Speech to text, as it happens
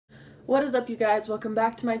What is up, you guys? Welcome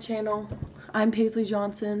back to my channel. I'm Paisley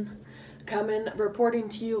Johnson, reporting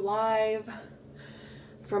to you live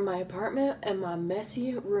from my apartment and my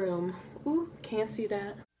messy room. Ooh, can't see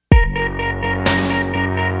that.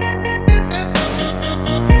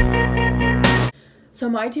 So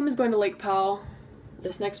my team is going to Lake Powell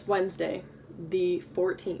this next Wednesday, the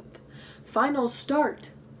 14th. Finals start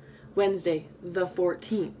Wednesday, the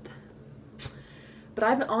 14th. But I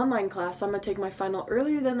have an online class, so I'm going to take my final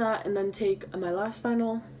earlier than that and then take my last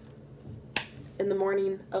final in the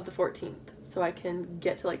morning of the 14th so I can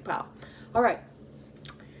get to Lake Powell. Alright,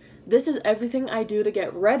 this is everything I do to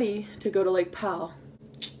get ready to go to Lake Powell.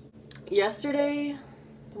 Yesterday,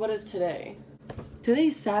 what is today?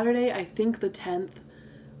 Today's Saturday, I think the 10th.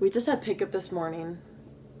 We just had pickup this morning.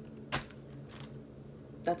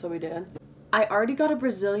 That's what we did. I already got a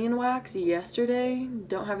Brazilian wax yesterday.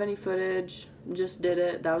 Don't have any footage, just did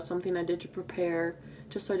it. That was something I did to prepare,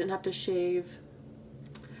 just so I didn't have to shave.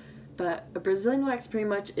 But a Brazilian wax pretty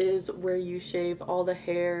much is where you shave all the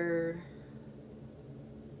hair,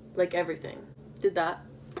 like everything. Did that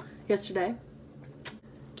yesterday.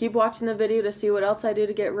 Keep watching the video to see what else I do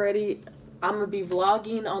to get ready. I'm gonna be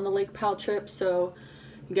vlogging on the Lake Powell trip, so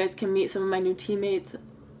you guys can meet some of my new teammates,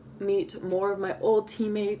 meet more of my old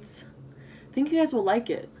teammates. I think you guys will like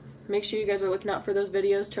it. Make sure you guys are looking out for those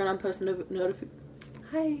videos. Turn on post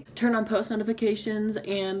notifications,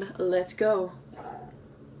 and let's go.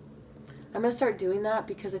 I'm gonna start doing that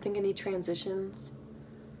because I think I need transitions.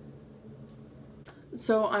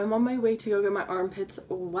 So I'm on my way to go get my armpits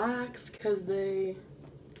waxed because they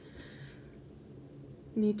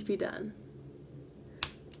need to be done.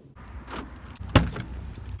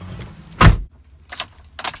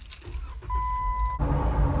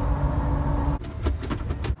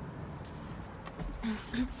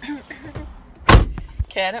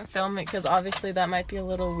 Okay, I didn't film it because obviously that might be a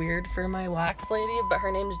little weird for my wax lady, but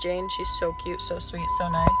her name's Jane. She's so cute, so sweet, so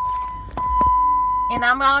nice. And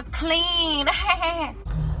I'm all clean.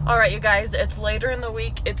 Alright, you guys, it's later in the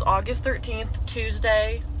week. It's August 13th,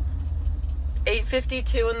 Tuesday,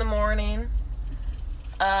 8:52 in the morning.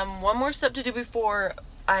 One more step to do before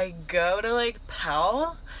I go to Lake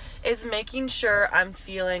Powell is making sure I'm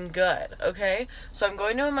feeling good, okay? So I'm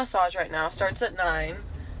going to a massage right now. Starts at 9.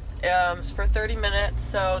 It's for 30 minutes,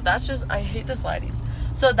 so that's just, I hate this lighting.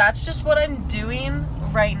 So that's just what I'm doing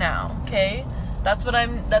right now, okay? That's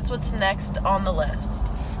what's next on the list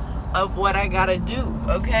of what I gotta do,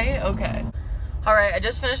 okay? Okay. Alright, I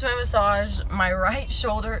just finished my massage. My right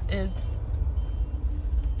shoulder is,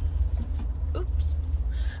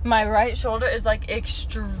 my right shoulder is like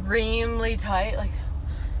extremely tight. Like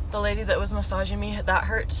the lady that was massaging me, that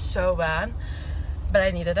hurt so bad. But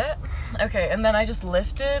I needed it. Okay, and then I just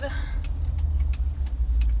lifted.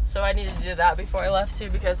 So I needed to do that before I left too,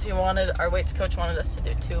 because our weights coach wanted us to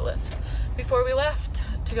do 2 lifts before we left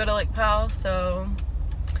to go to Lake Powell, so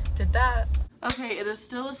did that. Okay, it is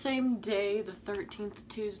still the same day, the 13th,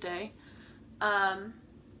 Tuesday. I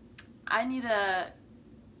need to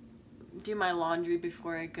do my laundry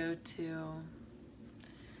before I go to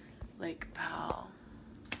Lake Powell.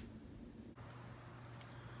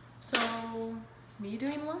 So, me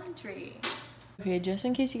doing laundry. Okay, just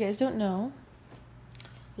in case you guys don't know,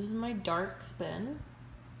 this is my dark spin,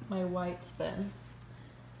 my white spin.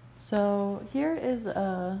 So here is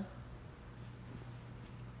a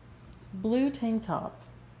blue tank top.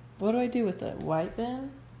 What do I do with it? White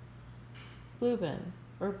bin, blue bin,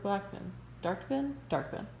 or black bin? Dark bin?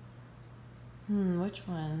 Dark bin. Which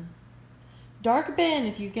one? Dark bin!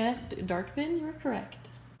 If you guessed dark bin, you were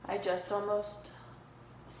correct. I just almost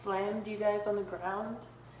slammed you guys on the ground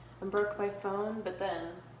and broke my phone, but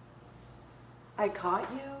then I caught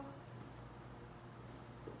you.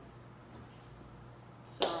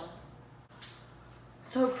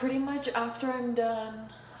 So pretty much after I'm done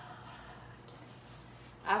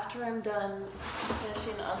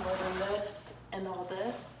finishing unloading this and all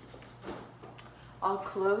this, I'll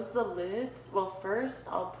close the lids. Well, first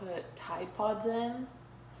I'll put Tide Pods in,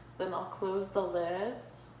 then I'll close the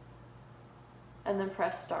lids and then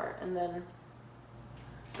press start, and then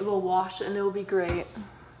it will wash and it will be great.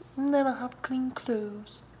 And then I'll have clean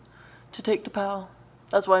clothes to take to Powell.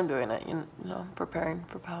 That's why I'm doing it, you know, preparing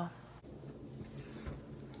for Powell.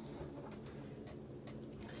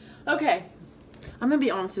 Okay, I'm gonna be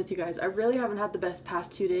honest with you guys. I really haven't had the best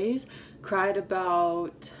past 2 days. Cried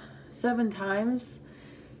about 7 times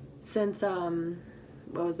since,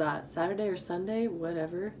 what was that, Saturday or Sunday?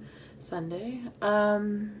 Whatever, Sunday.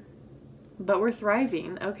 But we're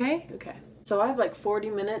thriving, okay? Okay. So I have like 40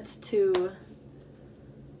 minutes to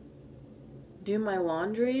do my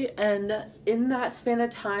laundry, and in that span of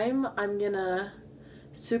time I'm gonna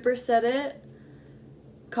superset it.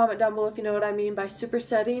 Comment down below if you know what I mean by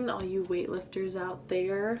supersetting, all you weightlifters out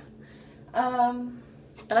there. And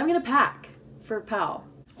I'm gonna pack for PAL.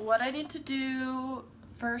 What I need to do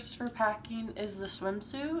first for packing is the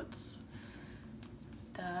swimsuits.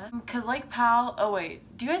 Because Lake Powell, oh wait,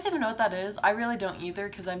 do you guys even know what that is? I really don't either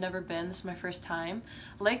because I've never been. This is my first time.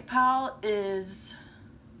 Lake Powell is,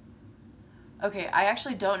 okay, I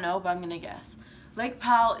actually don't know, but I'm gonna guess. Lake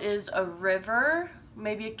Powell is a river,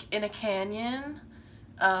 maybe in a canyon,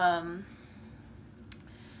 and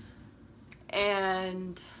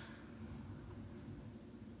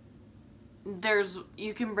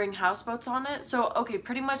you can bring houseboats on it. So okay,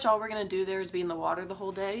 pretty much all we're gonna do there is be in the water the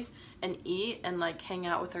whole day and eat and like hang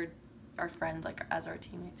out with our friends, like as our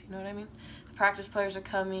teammates, you know what I mean? The practice players are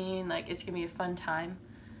coming, like it's gonna be a fun time.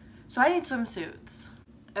 So I need swimsuits.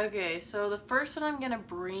 Okay, so the first one I'm gonna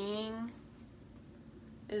bring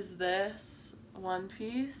is this one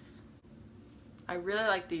piece. I really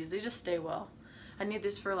like these, they just stay well. I need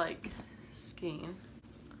this for like skiing.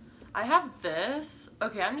 I have this.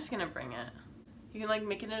 Okay, I'm just gonna bring it. You can like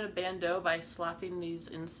make it in a bandeau by slapping these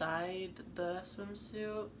inside the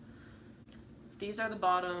swimsuit. These are the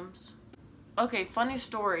bottoms. Okay, funny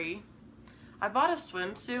story. I bought a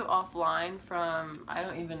swimsuit offline from I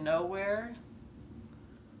don't even know where.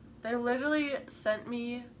 They literally sent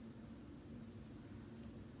me,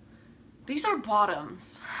 these are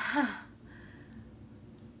bottoms.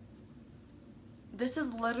 This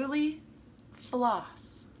is literally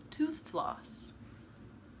floss. Tooth floss.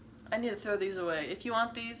 I need to throw these away. If you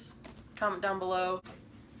want these, comment down below.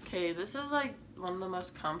 Okay, this is like one of the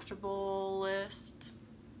most comfortablest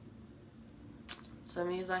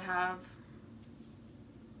swimmies I have.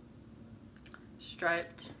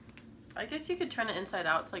 Striped. I guess you could turn it inside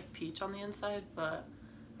out. It's like peach on the inside, but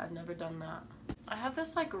I've never done that. I have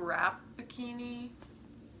this like wrap bikini.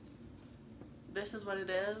 This is what it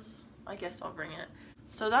is. I guess I'll bring it.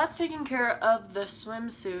 So that's taking care of the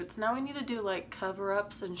swimsuits. Now we need to do like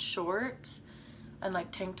cover-ups and shorts and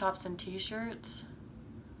like tank tops and t-shirts.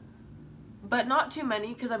 But not too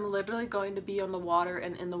many because I'm literally going to be on the water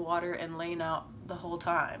and in the water and laying out the whole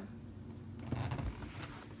time.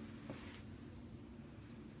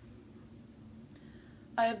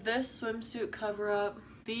 I have this swimsuit cover-up,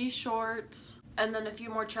 these shorts, and then a few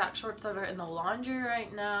more track shorts that are in the laundry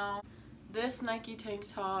right now. This Nike tank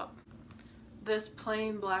top. This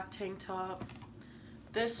plain black tank top,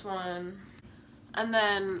 this one, and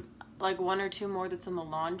then like one or two more that's in the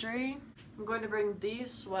laundry. I'm going to bring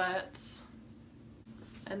these sweats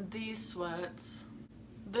and these sweats,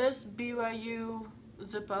 this BYU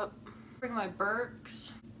zip up, bring my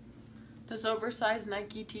Birks, this oversized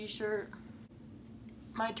Nike t-shirt,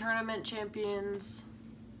 my Tournament Champions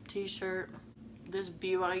t-shirt, this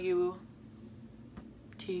BYU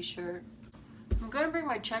t-shirt. I'm gonna bring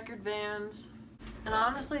my checkered Vans, and I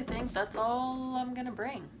honestly think that's all I'm gonna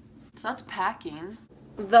bring. So that's packing.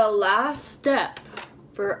 The last step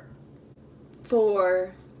for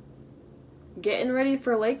getting ready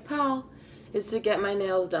for Lake Powell is to get my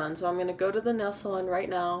nails done. So I'm gonna go to the nail salon right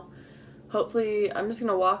now. Hopefully, I'm just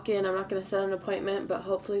gonna walk in. I'm not gonna set an appointment, but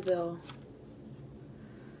hopefully they'll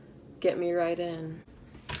get me right in.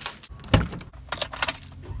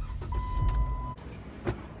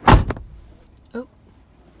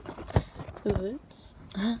 Oops.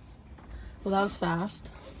 Well, that was fast.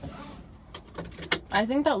 I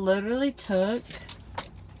think that literally took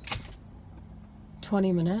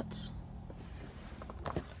 20 minutes.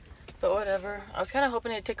 But whatever. I was kind of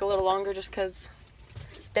hoping it'd take a little longer just because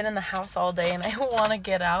I've been in the house all day and I want to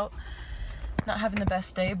get out. Not having the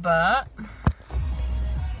best day, but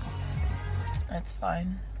that's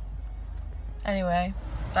fine. Anyway,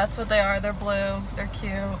 that's what they are. They're blue. They're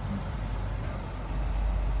cute.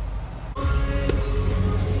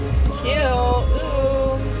 Cute.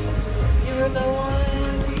 Ooh, you were the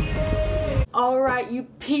one. Alright, you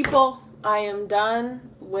people, I am done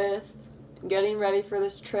with getting ready for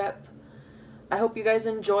this trip. I hope you guys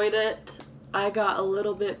enjoyed it. I got a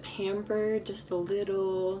little bit pampered, just a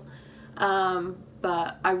little,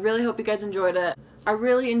 but I really hope you guys enjoyed it. I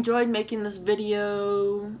really enjoyed making this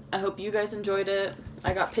video. I hope you guys enjoyed it.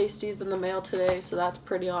 I got pasties in the mail today, so that's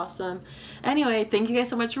pretty awesome. Anyway, thank you guys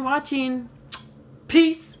so much for watching.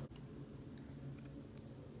 Peace.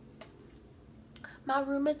 My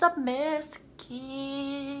room is a mess,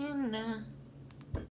 Ken.